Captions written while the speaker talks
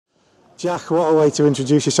Jack, what a way to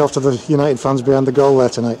introduce yourself to the United fans behind the goal there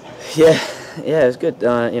tonight. Yeah, it was good.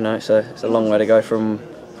 You know, it's a long way to go from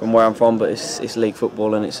where I'm from, but it's league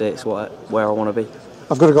football and it's where I want to be.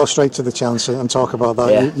 I've got to go straight to the chance and talk about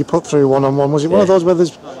that. Yeah. You put through one-on-one. Was it one of those where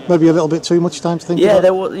there's maybe a little bit too much time to think about? Yeah,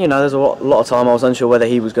 there was. You know, there's a lot of time. I was unsure whether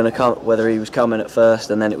he was going to come, whether he was coming at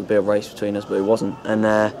first, and then it would be a race between us, but it wasn't. And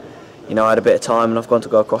you know, I had a bit of time, and I've gone to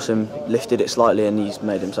go across him, lifted it slightly, and he's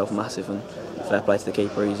made himself massive. And fair play to the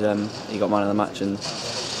keeper. He got man of the match, and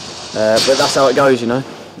but that's how it goes, you know.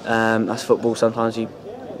 That's football. Sometimes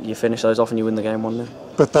you finish those off and you win the game 1-0.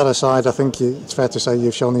 But that aside, I think it's fair to say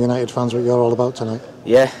you've shown the United fans what you're all about tonight.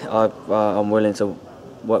 Yeah, I'm willing to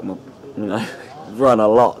work my, run a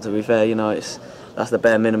lot. To be fair, you know, that's the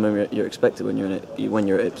bare minimum you're expected when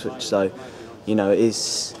you're at Ipswich. So, you know, it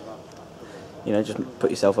is, you know, just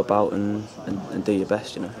put yourself about and do your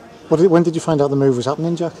best, you know. When did you find out the move was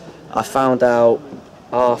happening, Jack? I found out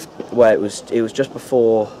after, well, it was just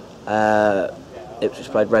before Ipswich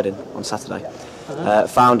played Reading on Saturday.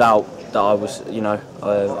 Found out that I was, you know,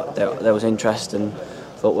 there was interest, and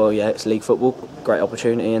thought, well, yeah, it's league football, great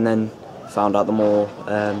opportunity, and then found out the more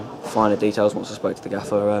finer details once I spoke to the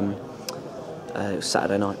gaffer. It was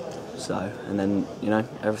Saturday night, so, and then, you know,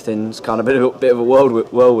 everything's kind of been a bit of a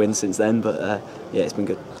whirlwind since then, but yeah, it's been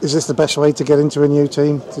good. Is this the best way to get into a new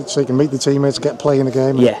team, so you can meet the teammates, get play in a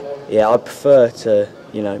game? Yeah, I prefer to,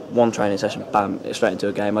 you know, one training session, bam, straight into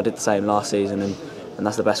a game. I did the same last season, and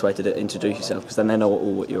that's the best way to introduce yourself, because then they know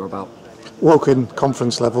what you're about. Woking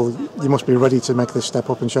conference level, you must be ready to make this step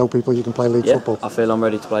up and show people you can play league football. I feel I'm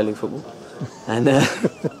ready to play league football, and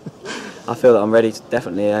I feel that I'm ready to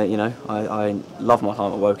definitely. You know, I love my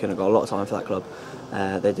time at Woking. I got a lot of time for that club.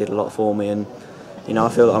 They did a lot for me, and you know, I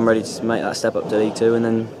feel that I'm ready to make that step up to League Two, and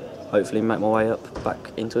then hopefully make my way up back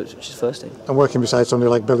into it, which is first team. And working beside somebody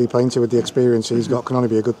like Billy Paynter with the experience he's got can only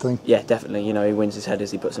be a good thing. Yeah, definitely. You know, he wins his head as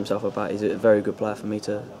he puts himself about. He's a very good player for me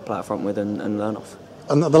to play up front with and learn off.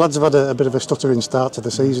 And the lads have had a bit of a stuttering start to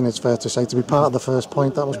the season, it's fair to say. To be part of the first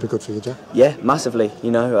point, that must be good for you, Jack. Yeah, massively.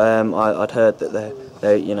 You know, I'd heard that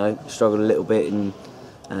they you know, struggled a little bit, and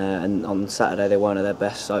on Saturday they weren't at their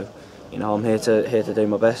best. So, you know, I'm here to do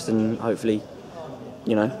my best and hopefully,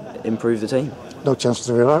 you know, improve the team. No chance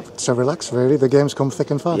to relax, really. The games come thick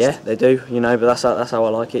and fast. Yeah, they do, you know, but that's how I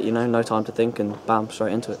like it, you know, no time to think and bam,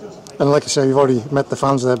 straight into it. And like I say, you've already met the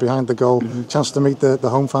fans there behind the goal. Chance to meet the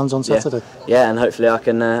home fans on Saturday. Yeah, and hopefully I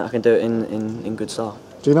can do it in good style.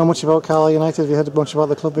 Do you know much about Carlisle United? Have you heard much about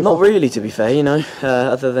the club before? Not really, to be fair, you know,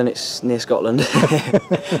 other than it's near Scotland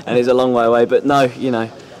and it's a long way away. But no, you know,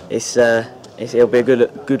 it'll be a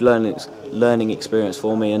good learning experience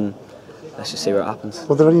for me, and let's just see what happens.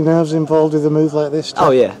 Were there any nerves involved with a move like this?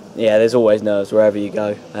 Oh yeah. There's always nerves wherever you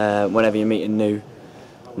go. Whenever you're meeting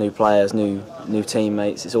new players, new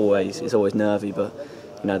teammates, it's always nervy. But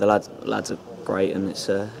you know, the lads are great, and it's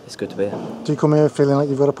good to be here. Do you come here feeling like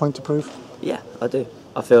you've got a point to prove? Yeah, I do.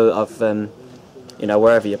 I feel I've you know,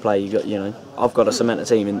 wherever you play, I've got to cement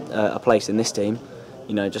a place in this team.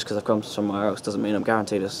 You know, just because I've come somewhere else doesn't mean I'm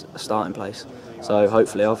guaranteed a starting place. So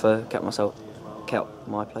hopefully I've kept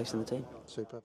my place in the team. Super.